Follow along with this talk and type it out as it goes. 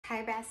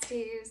Hi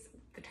besties!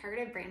 The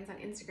targeted brands on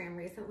Instagram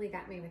recently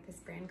got me with this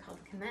brand called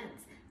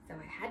Commense, so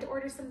I had to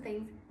order some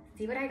things,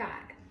 see what I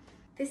got.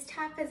 This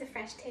top is a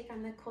fresh take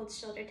on the cold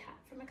shoulder top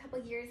from a couple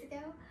years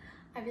ago.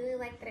 I really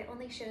like that it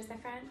only shows the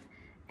front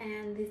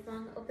and these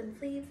long open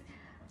sleeves.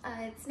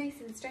 It's nice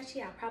and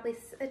stretchy. I'll probably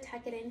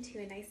tuck it into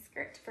a nice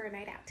skirt for a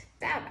night out.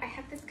 Fab! I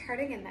have this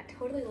cardigan that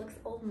totally looks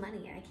old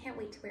money. I can't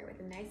wait to wear it with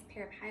a nice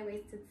pair of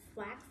high-waisted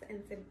slacks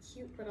and some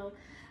cute little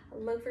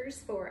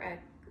loafers for a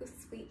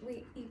sweet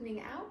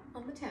evening out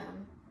on the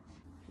town.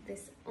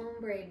 This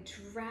ombre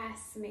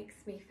dress makes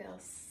me feel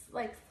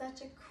like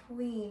such a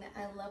queen.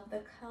 I love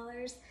the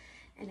colors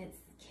and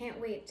can't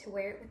wait to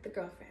wear it with the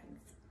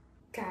girlfriends.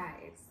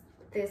 Guys,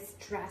 this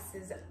dress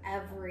is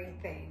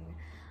everything.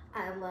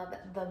 I love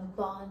the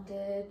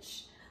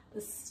bondage,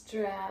 the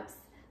straps,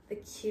 the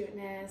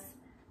cuteness,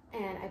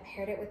 and I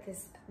paired it with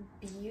this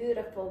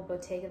beautiful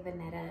Bottega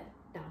Veneta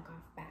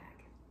knockoff bag.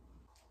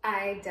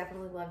 I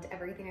definitely loved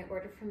everything I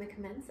ordered from the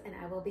Commence, and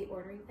I will be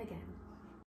ordering again.